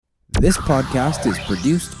This podcast is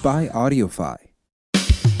produced by AudioFi.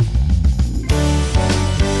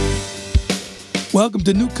 Welcome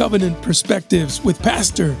to New Covenant Perspectives with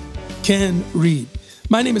Pastor Ken Reed.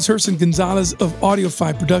 My name is Herson Gonzalez of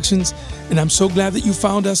AudioFi Productions, and I'm so glad that you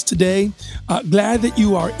found us today. Glad that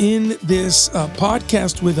you are in this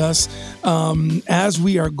podcast with us as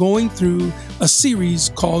we are going through a series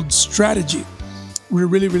called Strategy. We're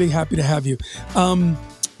really, really happy to have you.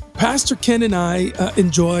 Pastor Ken and I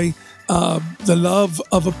enjoy the love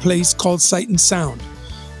of a place called Sight and Sound.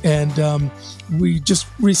 And we just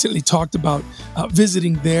recently talked about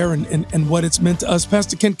visiting there and what it's meant to us.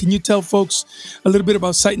 Pastor Ken, can you tell folks a little bit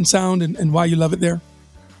about Sight and Sound and why you love it there?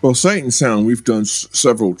 Well, Sight and Sound, we've done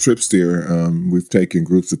several trips there. We've taken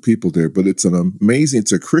groups of people there, but it's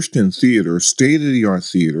it's a Christian theater, state-of-the-art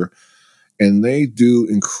theater, and they do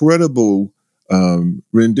incredible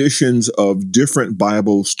renditions of different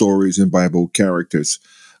Bible stories and Bible characters.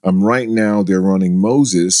 Right now, they're running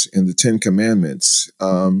Moses and the Ten Commandments,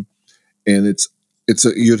 and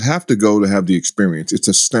you'd have to go to have the experience. It's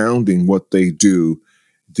astounding what they do,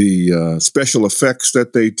 the special effects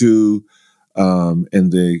that they do,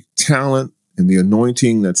 and the talent and the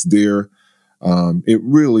anointing that's there. It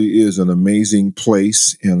really is an amazing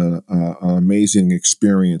place and an amazing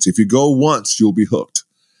experience. If you go once, you'll be hooked.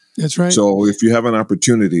 That's right. So if you have an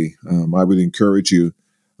opportunity, I would encourage you.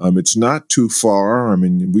 It's not too far. I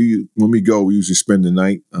mean, when we go, we usually spend the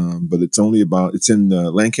night, but it's in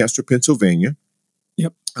Lancaster, Pennsylvania.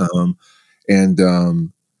 Yep. It's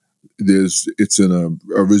in a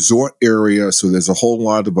resort area, so there's a whole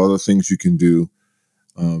lot of other things you can do.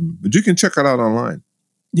 But you can check it out online.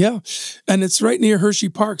 Yeah. And it's right near Hershey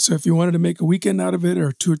Park. So if you wanted to make a weekend out of it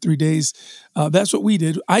or 2 or 3 days, that's what we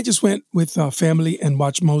did. I just went with family and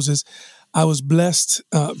watched Moses. I was blessed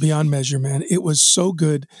beyond measure, man. It was so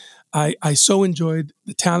good. I so enjoyed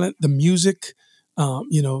the talent, the music,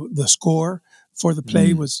 the score for the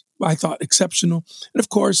play was, I thought, exceptional. And of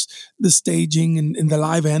course, the staging and the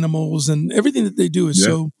live animals and everything that they do is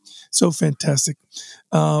so fantastic.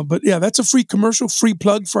 But yeah, that's a free commercial, free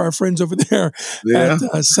plug for our friends over there at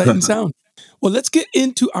Sight and Sound. Well, let's get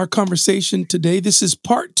into our conversation today. This is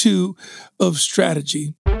part 2 of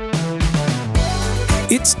Strategy.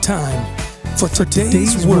 It's time for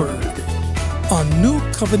today's word on New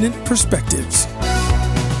Covenant Perspectives.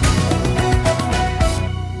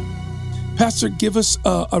 Pastor, give us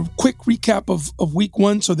a quick recap of week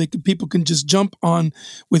 1 so people can just jump on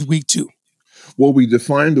with week 2. Well, we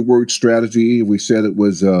defined the word strategy. We said it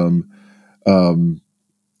was that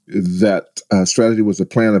strategy was a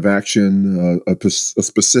plan of action, a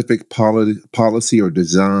specific policy or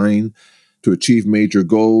design to achieve major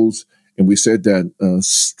goals. And we said that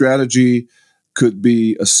strategy could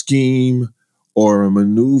be a scheme or a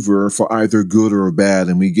maneuver for either good or bad.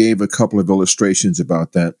 And we gave a couple of illustrations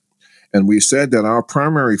about that. And we said that our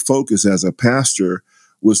primary focus as a pastor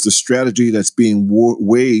was the strategy that's being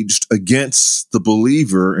waged against the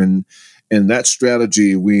believer. And that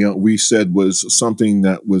strategy, we said, was something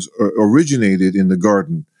that was originated in the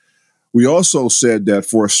garden. We also said that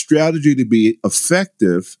for a strategy to be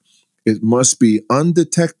effective, it must be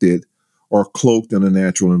undetected or cloaked in a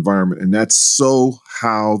natural environment. And that's so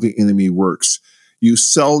how the enemy works. You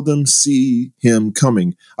seldom see him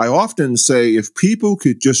coming. I often say if people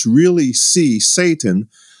could just really see Satan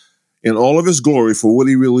in all of his glory for what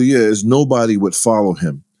he really is, nobody would follow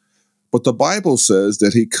him. But the Bible says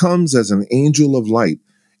that he comes as an angel of light.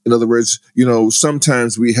 In other words,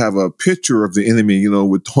 sometimes we have a picture of the enemy,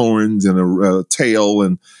 with horns and a tail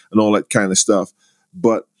and all that kind of stuff.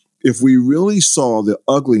 But if we really saw the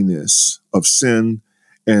ugliness of sin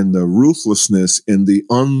and the ruthlessness and the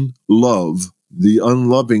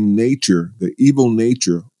unloving nature, the evil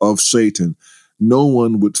nature of Satan, no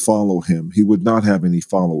one would follow him. He would not have any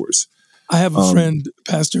followers. I have a friend,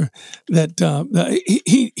 Pastor, that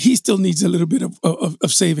he still needs a little bit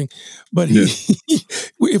of saving, but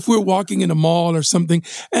if we're walking in a mall or something,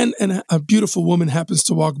 and a beautiful woman happens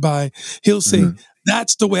to walk by, he'll say,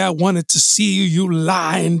 "That's the way I wanted to see you, you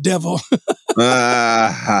lying devil."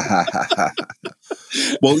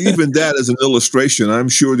 Well, even that is an illustration. I'm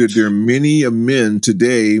sure that there are many men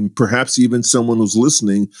today, perhaps even someone who's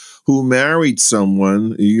listening, who married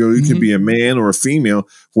someone. You can be a man or a female.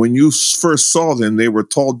 When you first saw them, they were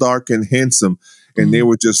tall, dark, and handsome, and they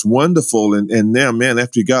were just wonderful. And now, man,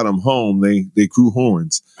 after you got them home, they grew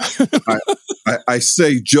horns. I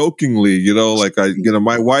say jokingly,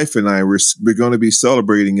 my wife and I, we're going to be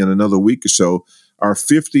celebrating in another week or so our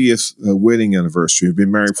 50th wedding anniversary. We've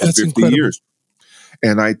been married for 50 incredible. years.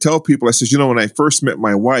 And I tell people, I says, when I first met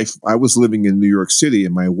my wife, I was living in New York City,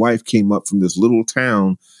 and my wife came up from this little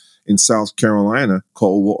town in South Carolina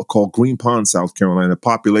called Green Pond, South Carolina,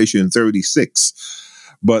 population 36.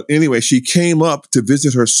 But anyway, she came up to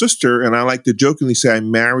visit her sister, and I like to jokingly say I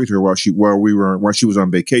married her while she was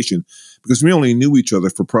on vacation, because we only knew each other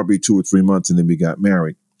for probably 2 or 3 months, and then we got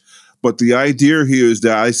married. But the idea here is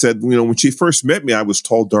that I said, when she first met me, I was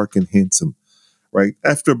tall, dark, and handsome. Right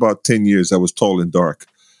after about 10 years, I was tall and dark.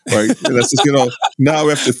 Right, and that's just, now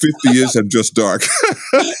after 50 years, I'm just dark.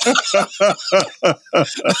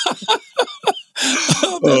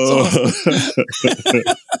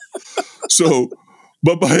 So,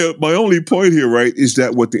 but my only point here, right, is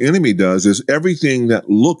that what the enemy does is everything that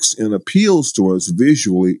looks and appeals to us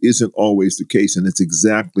visually isn't always the case, and it's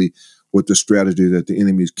exactly what the strategy that the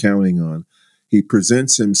enemy is counting on. He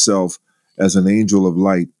presents himself as an angel of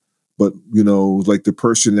light. But, like the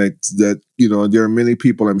person that there are many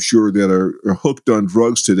people, I'm sure, that are hooked on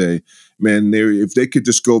drugs today. Man, if they could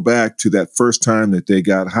just go back to that first time that they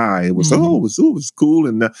got high, it was, it was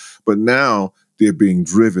cool. But now they're being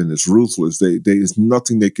driven. It's ruthless. There's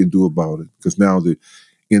nothing they can do about it, because now the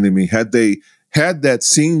enemy, had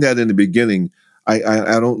seen that in the beginning,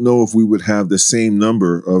 I don't know if we would have the same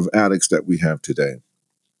number of addicts that we have today.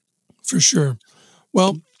 For sure.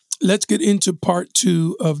 Well, let's get into part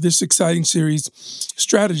 2 of this exciting series,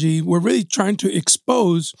 Strategy. We're really trying to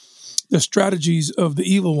expose the strategies of the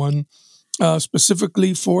evil one,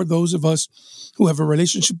 specifically for those of us who have a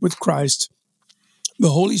relationship with Christ. The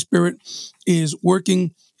Holy Spirit is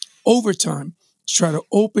working overtime to try to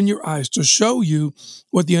open your eyes, to show you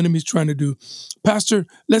what the enemy is trying to do. Pastor,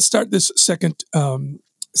 let's start this second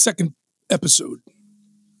episode.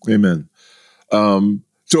 Amen.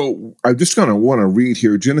 So I just kind of want to read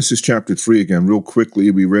here Genesis chapter 3 again real quickly.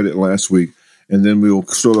 We read it last week, and then we'll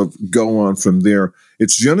sort of go on from there.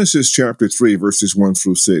 It's Genesis chapter 3, verses 1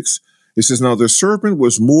 through 6. It says, "Now the serpent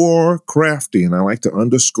was more crafty," and I like to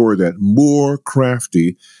underscore that, more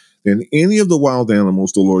crafty than any of the wild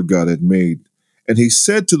animals the Lord God had made. And he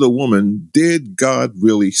said to the woman, "Did God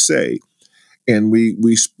really say?" And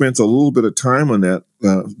we spent a little bit of time on that.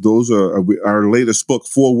 Those are our latest book,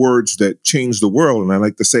 4 Words That Changed the World. And I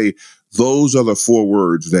like to say, those are the 4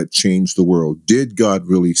 words that changed the world. Did God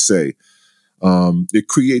really say? It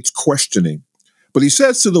creates questioning. But he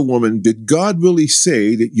says to the woman, "Did God really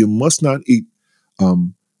say that you must not eat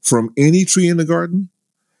from any tree in the garden?"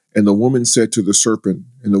 And the woman said to the serpent,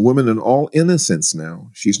 and the woman in all innocence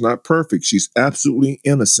now, she's not perfect, she's absolutely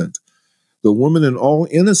innocent. The woman in all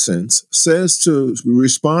innocence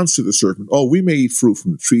responds to the serpent, "Oh, we may eat fruit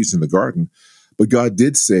from the trees in the garden, but God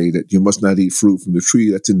did say that you must not eat fruit from the tree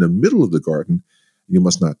that's in the middle of the garden. You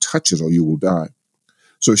must not touch it or you will die."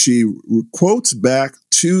 So she quotes back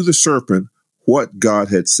to the serpent what God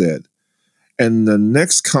had said. And the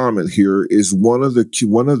next comment here is one of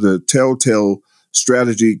the telltale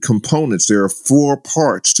strategy components. There are 4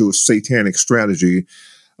 parts to a satanic strategy.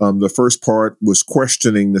 The first part was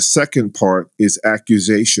questioning. The second part is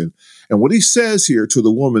accusation. And what he says here to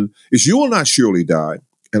the woman is, "You will not surely die."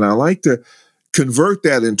 And I like to convert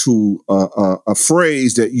that into a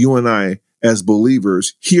phrase that you and I, as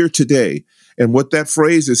believers, hear today. And what that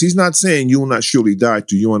phrase is, he's not saying you will not surely die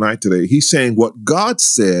to you and I today. He's saying what God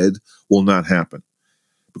said will not happen.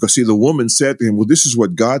 Because, see, the woman said to him, "Well, this is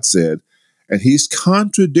what God said." And he's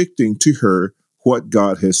contradicting to her what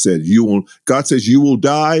God has said. God says you will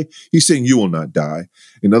die. He's saying you will not die.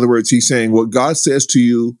 In other words, he's saying what God says to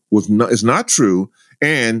you is not true,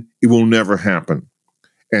 and it will never happen.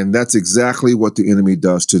 And that's exactly what the enemy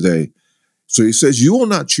does today. So he says, "You will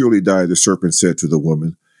not surely die," the serpent said to the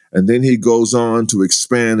woman. And then he goes on to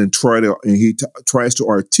expand and tries to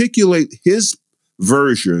articulate his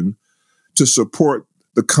version to support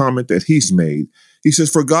the comment that he's made. He says,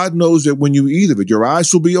 "For God knows that when you eat of it, your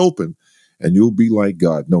eyes will be open, and you'll be like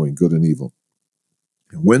God, knowing good and evil."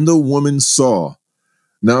 And when the woman saw,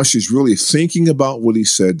 now she's really thinking about what he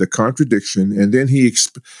said, the contradiction, and then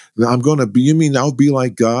you mean I'll be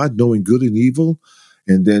like God, knowing good and evil?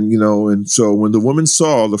 And then, and so when the woman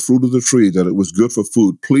saw the fruit of the tree, that it was good for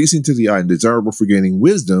food, pleasing to the eye and desirable for gaining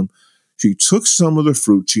wisdom, she took some of the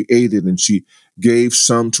fruit, she ate it, and she gave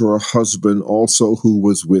some to her husband also who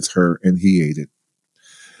was with her, and he ate it.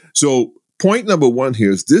 So point number 1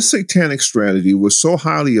 here is this satanic strategy was so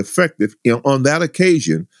highly effective on that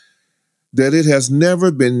occasion that it has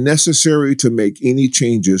never been necessary to make any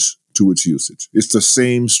changes to its usage. It's the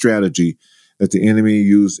same strategy that the enemy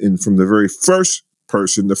used from the very first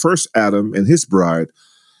person, the first Adam and his bride.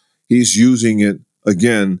 He's using it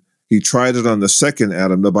again. He tried it on the second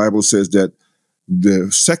Adam. The Bible says that the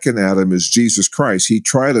second Adam is Jesus Christ. He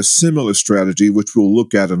tried a similar strategy, which we'll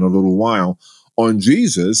look at in a little while, on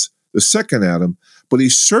Jesus, the second Adam. but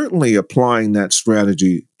he's certainly applying that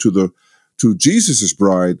strategy to Jesus's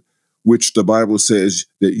bride, which the Bible says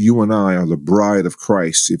that you and I are the bride of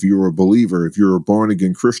Christ. If you're a believer, if you're a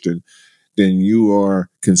born-again Christian, then you are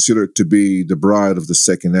considered to be the bride of the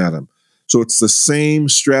second Adam. So it's the same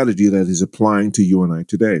strategy that he's applying to you and I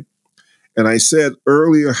today. And I said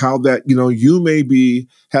earlier how that, you may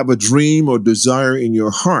have a dream or desire in your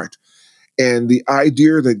heart. And the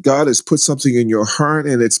idea that God has put something in your heart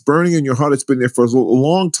and it's burning in your heart, it's been there for a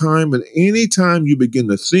long time. And anytime you begin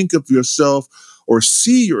to think of yourself or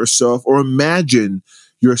see yourself or imagine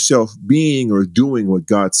yourself being or doing what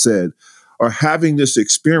God said or having this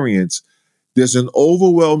experience, there's an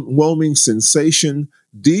overwhelming sensation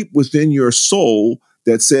deep within your soul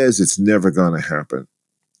that says it's never going to happen.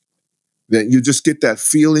 That you just get that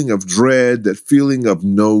feeling of dread, that feeling of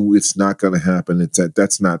no, it's not going to happen. It's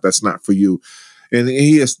that's not for you. And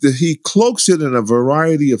he cloaks it in a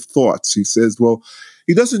variety of thoughts. He says, well,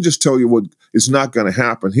 he doesn't just tell you what is not going to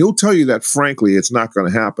happen. He'll tell you that, frankly, it's not going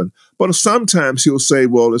to happen. But sometimes he'll say,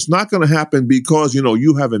 well, it's not going to happen because,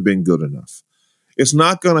 you haven't been good enough. It's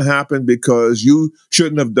not going to happen because you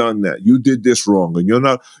shouldn't have done that. You did this wrong, and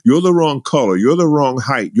you're the wrong color. You're the wrong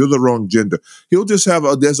height. You're the wrong gender. He'll just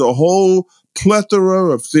there's a whole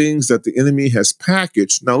plethora of things that the enemy has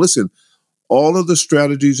packaged. Now, listen, all of the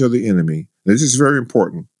strategies of the enemy, this is very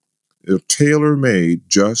important, they're tailor-made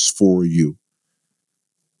just for you.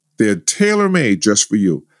 They're tailor-made just for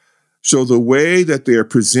you. So the way that they're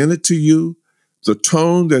presented to you, the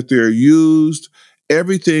tone that they're used,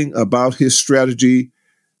 everything about his strategy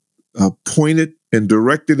pointed and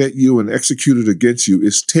directed at you and executed against you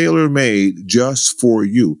is tailor-made just for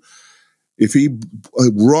you. If he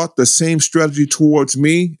brought the same strategy towards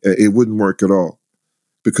me, it wouldn't work at all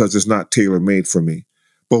because it's not tailor-made for me.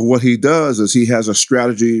 But what he does is he has a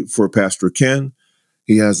strategy for Pastor Ken.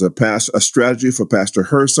 He has a strategy for Pastor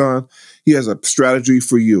Herson. He has a strategy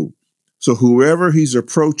for you. So whoever he's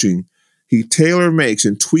approaching, he tailor makes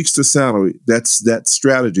and tweaks the salary. That's that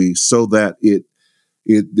strategy so that it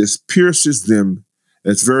just pierces them.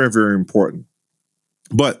 And it's very, very important.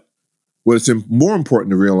 But what it's more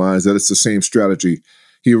important to realize that it's the same strategy.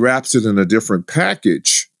 He wraps it in a different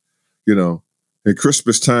package. At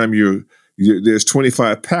Christmas time, there's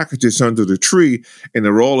 25 packages under the tree, and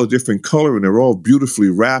they're all a different color, and they're all beautifully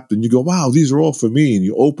wrapped. And you go, wow, these are all for me. And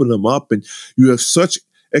you open them up, and you have such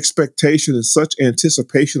expectation and such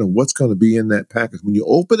anticipation of what's going to be in that package. When you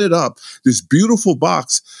open it up, this beautiful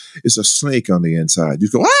box is a snake on the inside. You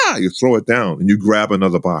go, you throw it down, and you grab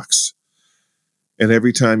another box. And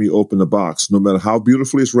every time you open the box, no matter how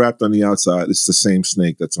beautifully it's wrapped on the outside, it's the same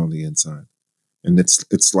snake that's on the inside. And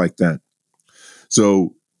it's like that.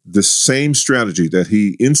 So the same strategy that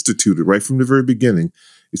he instituted right from the very beginning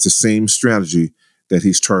is the same strategy that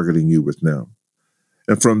he's targeting you with now.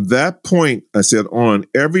 And from that point, I said on,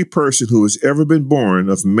 every person who has ever been born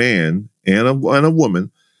of man and a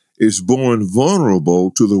woman is born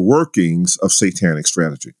vulnerable to the workings of satanic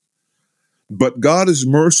strategy. But God is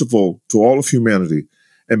merciful to all of humanity.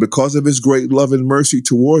 And because of his great love and mercy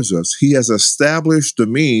towards us, he has established the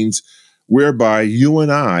means whereby you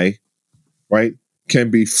and I, right,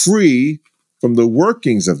 can be free from the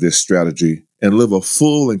workings of this strategy and live a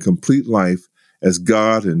full and complete life as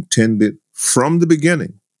God intended from the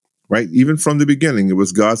beginning, right? Even from the beginning, it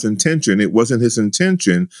was God's intention. It wasn't his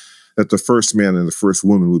intention that the first man and the first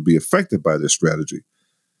woman would be affected by this strategy,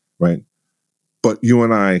 right? But you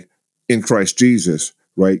and I, in Christ Jesus,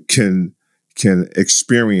 right, can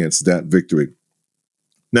experience that victory.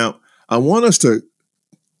 Now, I want us to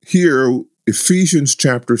hear Ephesians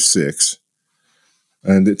chapter 6,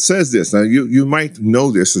 and it says this. Now, you might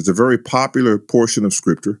know this. It's a very popular portion of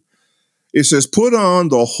Scripture. It says, put on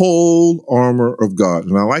the whole armor of God.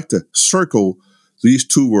 And I like to circle these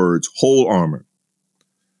two words, whole armor,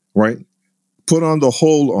 right? Put on the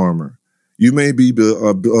whole armor. You may be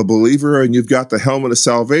a believer and you've got the helmet of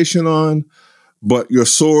salvation on, but your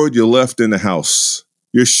sword you left in the house.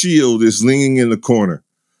 Your shield is leaning in the corner.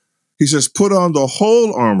 He says, put on the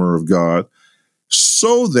whole armor of God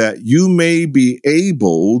so that you may be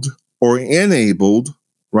abled or enabled,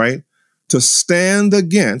 right, to stand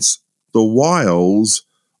against the wiles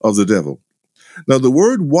of the devil. Now, the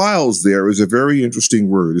word wiles there is a very interesting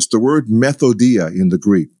word. It's the word methodia in the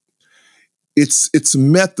Greek. It's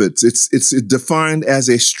methods. It's defined as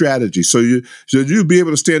a strategy. So you'll be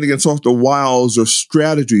able to stand against all the wiles or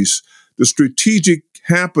strategies, the strategic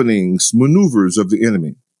happenings, maneuvers of the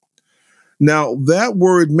enemy. Now, that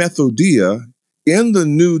word methodia in the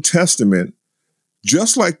New Testament,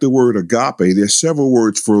 just like the word agape, there's several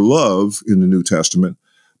words for love in the New Testament,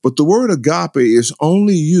 But the word agape is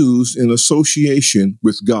only used in association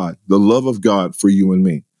with God, the love of God for you and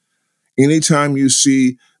me. Anytime you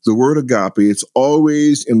see the word agape, it's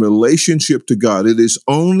always in relationship to God. It is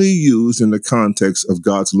only used in the context of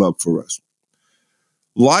God's love for us.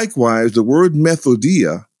 Likewise, the word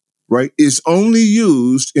methodia, right, is only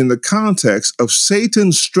used in the context of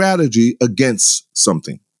Satan's strategy against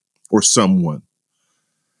something or someone.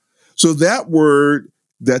 So that word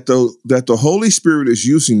that the Holy Spirit is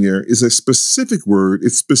using there is a specific word.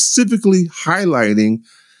 It's specifically highlighting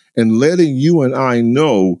and letting you and I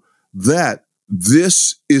know that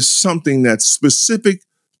this is something that's specific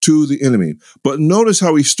to the enemy. But notice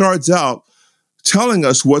how he starts out telling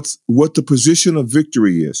us what the position of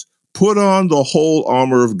victory is. Put on the whole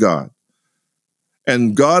armor of God.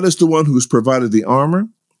 And God is the one who's provided the armor.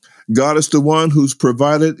 God is the one who's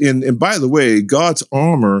provided, and by the way, God's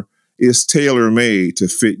armor is tailor-made to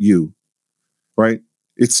fit you, right?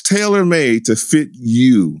 It's tailor-made to fit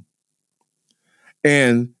you.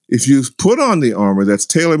 And if you put on the armor that's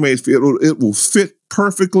tailor-made, it will fit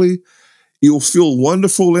perfectly. You'll feel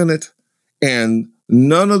wonderful in it. And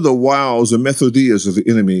none of the wiles or methodias of the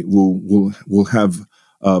enemy will have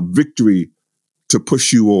victory to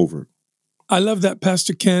push you over. I love that,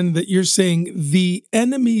 Pastor Ken, that you're saying the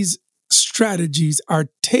enemy's strategies are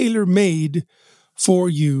tailor-made for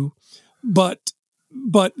you, but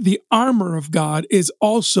the armor of God is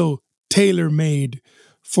also tailor-made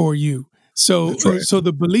for you. So, That's right. so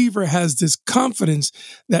the believer has this confidence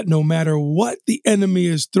that no matter what the enemy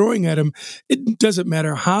is throwing at him, it doesn't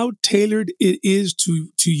matter how tailored it is to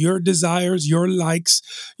your desires, your likes.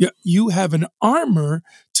 You have an armor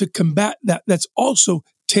to combat that. That's also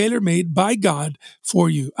tailor-made by God for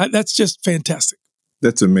you. That's just fantastic.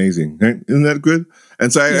 That's amazing. Isn't that good?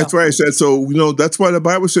 And so that's why I said, so, that's why the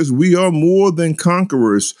Bible says we are more than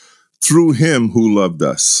conquerors through him who loved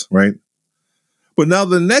us, right? But now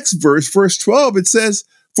the next verse 12, it says,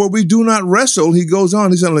 for we do not wrestle, he goes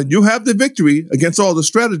on, he said, you have the victory against all the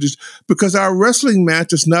strategies because our wrestling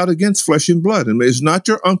match is not against flesh and blood. And it's not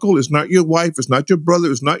your uncle, it's not your wife, it's not your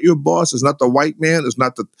brother, it's not your boss, it's not the white man, it's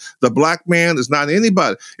not the black man, it's not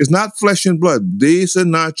anybody. It's not flesh and blood. These are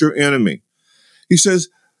not your enemy. He says,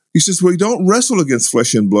 we don't wrestle against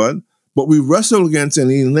flesh and blood, but we wrestle against,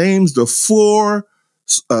 and he names the four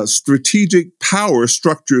strategic power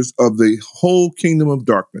structures of the whole kingdom of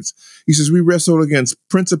darkness. He says, we wrestle against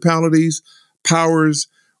principalities, powers,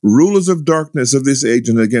 rulers of darkness of this age,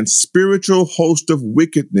 and against spiritual host of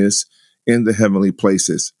wickedness in the heavenly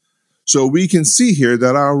places. So we can see here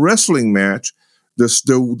that our wrestling match,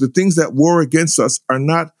 the things that war against us are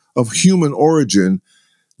not of human origin.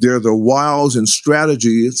 They're the wiles and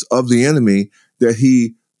strategies of the enemy that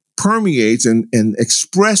he permeates and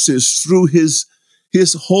expresses through his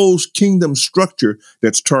whole kingdom structure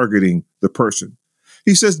that's targeting the person.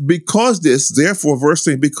 He says, because this, therefore, verse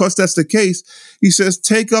 3, because that's the case, he says,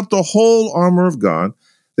 take up the whole armor of God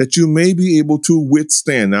that you may be able to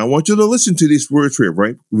withstand. Now, I want you to listen to these words here,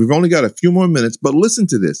 right? We've only got a few more minutes, but listen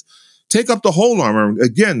to this. Take up the whole armor.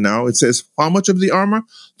 Again, now it says, how much of the armor?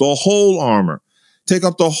 The whole armor. Take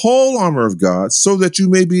up the whole armor of God so that you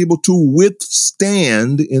may be able to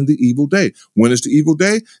withstand in the evil day. When is the evil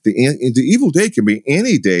day? The evil day can be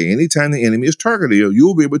any day, anytime the enemy is targeted you,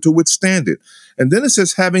 you'll be able to withstand it. And then it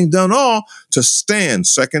says, having done all, to stand.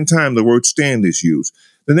 Second time the word stand is used.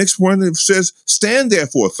 The next one it says, stand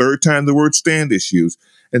therefore. Third time the word stand is used.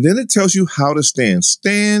 And then it tells you how to stand.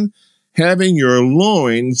 Stand having your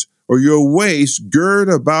loins or your waist girt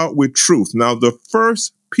about with truth. Now, the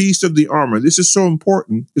first piece of the armor, this is so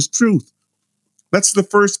important, is truth. That's the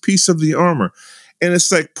first piece of the armor. And it's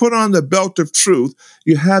like, put on the belt of truth.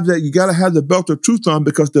 You got to have the belt of truth on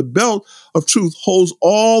because the belt of truth holds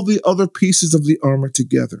all the other pieces of the armor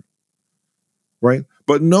together, right?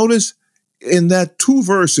 But notice in that two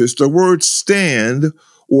verses, the word stand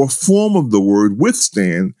or form of the word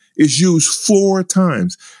withstand is used 4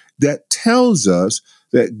 times. That tells us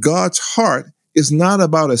that God's heart is not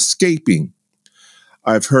about escaping.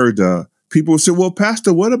 I've heard people say, well,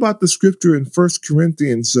 Pastor, what about the scripture in 1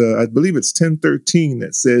 Corinthians, I believe it's 10:13,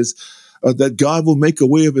 that says that God will make a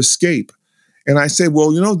way of escape? And I say,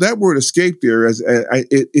 well, that word escape there, it's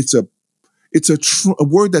a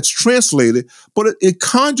word that's translated, but it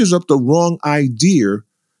conjures up the wrong idea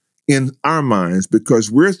in our minds because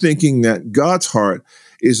we're thinking that God's heart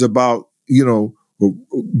is about,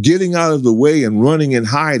 getting out of the way and running and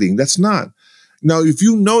hiding. That's not. Now, if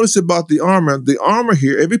you notice about the armor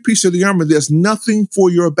here, every piece of the armor, there's nothing for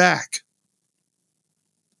your back.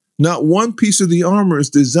 Not one piece of the armor is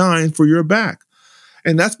designed for your back.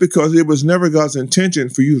 And that's because it was never God's intention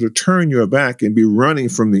for you to turn your back and be running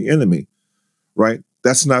from the enemy, right?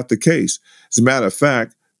 That's not the case. As a matter of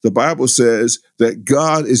fact, the Bible says that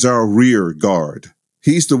God is our rear guard.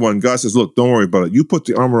 He's the one. God says, look, don't worry about it. You put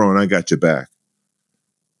the armor on, I got your back,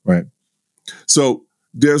 right? So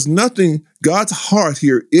there's nothing, God's heart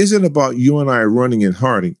here isn't about you and I running and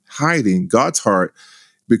hiding. God's heart,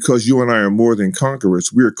 because you and I are more than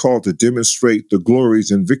conquerors, we are called to demonstrate the glories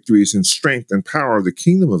and victories and strength and power of the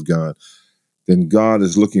kingdom of God. Then God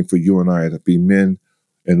is looking for you and I to be men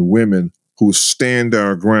and women who stand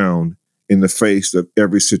our ground in the face of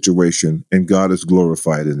every situation, and God is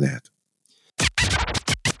glorified in that.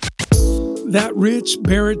 That rich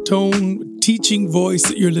baritone teaching voice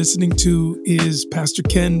that you're listening to is Pastor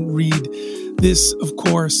Ken Reed. This, of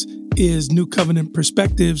course, is New Covenant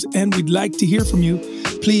Perspectives, and we'd like to hear from you.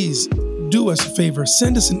 Please do us a favor.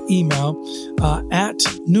 Send us an email at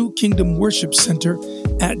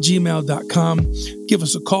newkingdomworshipcenter@gmail.com. Give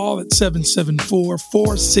us a call at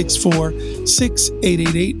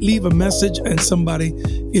 774-464-6888. Leave a message and somebody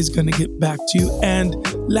is going to get back to you. And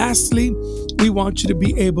lastly, we want you to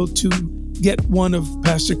be able to get one of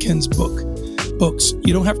Pastor Ken's books.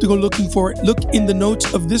 You don't have to go looking for it. Look in the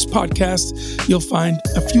notes of this podcast. You'll find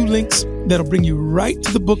a few links that'll bring you right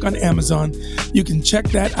to the book on Amazon. You can check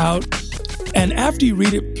that out. And after you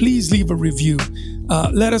read it, please leave a review.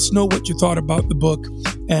 Let us know what you thought about the book.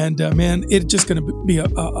 And man, it's just going to be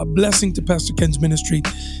a blessing to Pastor Ken's ministry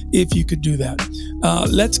if you could do that.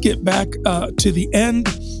 Let's get back to the end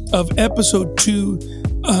of episode 2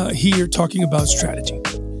 here talking about strategy.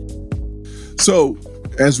 So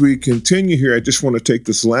as we continue here, I just want to take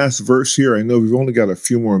this last verse here. I know we've only got a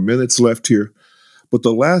few more minutes left here, but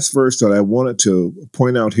the last verse that I wanted to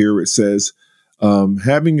point out here, it says,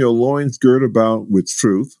 having your loins girt about with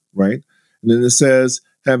truth, right? And then it says,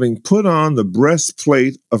 having put on the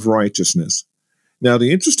breastplate of righteousness. Now,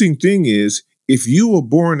 the interesting thing is, if you were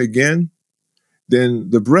born again,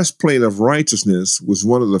 then the breastplate of righteousness was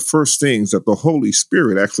one of the first things that the Holy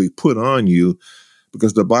Spirit actually put on you,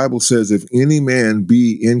 because the Bible says, if any man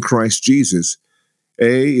be in Christ Jesus,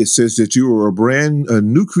 it says that you are a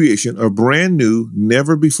new creation, a brand new,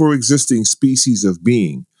 never before existing species of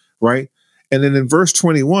being, right? And then in verse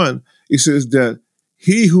 21, it says that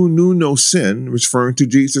he who knew no sin, referring to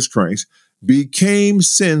Jesus Christ, became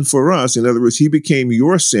sin for us. In other words, he became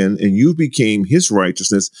your sin and you became his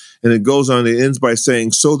righteousness. And it goes on, it ends by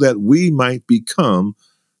saying, so that we might become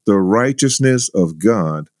the righteousness of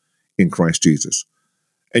God in Christ Jesus.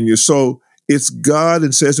 And it's God,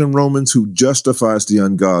 it says in Romans, who justifies the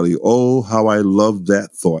ungodly. Oh, how I love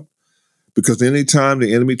that thought. Because anytime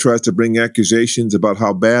the enemy tries to bring accusations about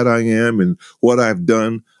how bad I am and what I've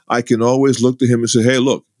done, I can always look to him and say, hey,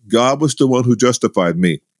 look, God was the one who justified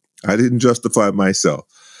me. I didn't justify myself,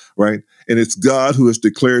 right? And it's God who has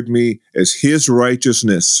declared me as his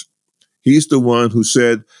righteousness. He's the one who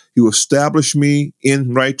said he will establish me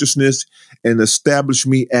in righteousness and establish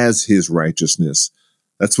me as his righteousness.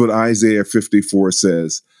 That's what Isaiah 54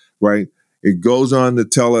 says, right? It goes on to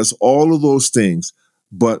tell us all of those things,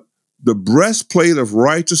 but the breastplate of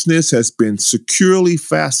righteousness has been securely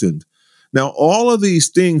fastened. Now, all of these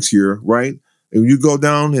things here, right? And you go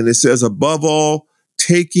down and it says, above all,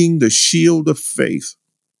 taking the shield of faith.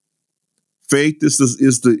 Faith is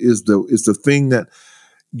the thing that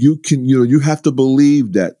you can, you have to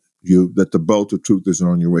believe that the belt of truth is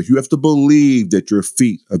on your way. You have to believe that your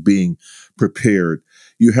feet are being prepared.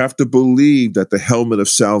 You have to believe that the helmet of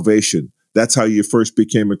salvation, that's how you first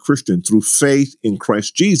became a Christian, through faith in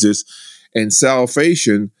Christ Jesus. And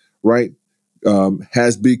salvation, right,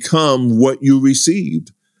 has become what you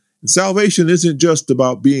received. And salvation isn't just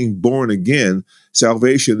about being born again.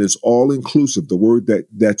 Salvation is all-inclusive. The word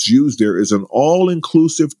that's used there is an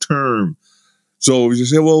all-inclusive term. So you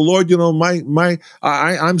say, well, Lord,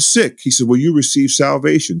 I'm sick. He said, well, you receive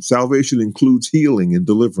salvation. Salvation includes healing and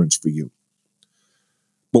deliverance for you.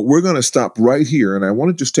 But we're going to stop right here, and I want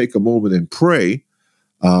to just take a moment and pray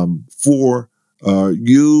for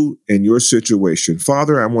you and your situation.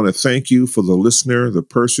 Father, I want to thank you for the listener, the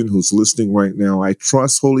person who's listening right now. I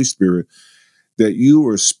trust, Holy Spirit, that you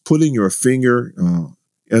are putting your finger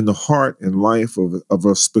in the heart and life of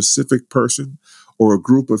a specific person or a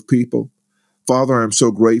group of people. Father, I'm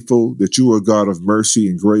so grateful that you are a God of mercy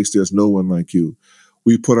and grace. There's no one like you.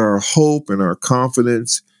 We put our hope and our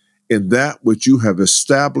confidence in that which you have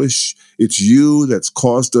established. It's you that's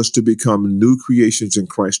caused us to become new creations in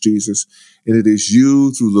Christ Jesus. And it is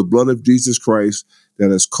you, through the blood of Jesus Christ,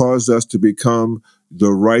 that has caused us to become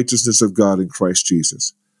the righteousness of God in Christ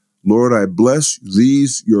Jesus. Lord, I bless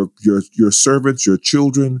these, your servants, your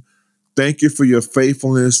children, Thank you for your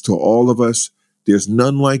faithfulness to all of us. There's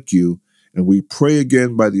none like you. And we pray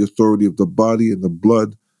again by the authority of the body and the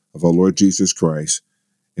blood of our Lord Jesus Christ.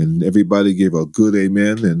 And everybody gave a good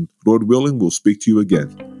amen. And Lord willing, we'll speak to you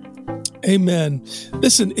again. Amen.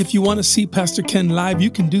 Listen, if you want to see Pastor Ken live,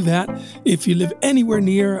 you can do that. If you live anywhere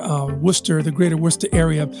near Worcester, the greater Worcester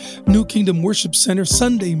area, New Kingdom Worship Center,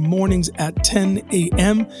 Sunday mornings at 10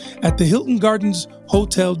 a.m. at the Hilton Gardens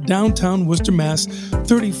Hotel, downtown Worcester, Mass.,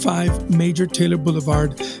 35 Major Taylor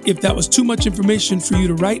Boulevard. If that was too much information for you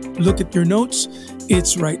to write, look at your notes.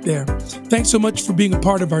 It's right there. Thanks so much for being a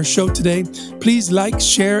part of our show today. Please like,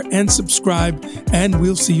 share, and subscribe, and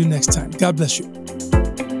we'll see you next time. God bless you.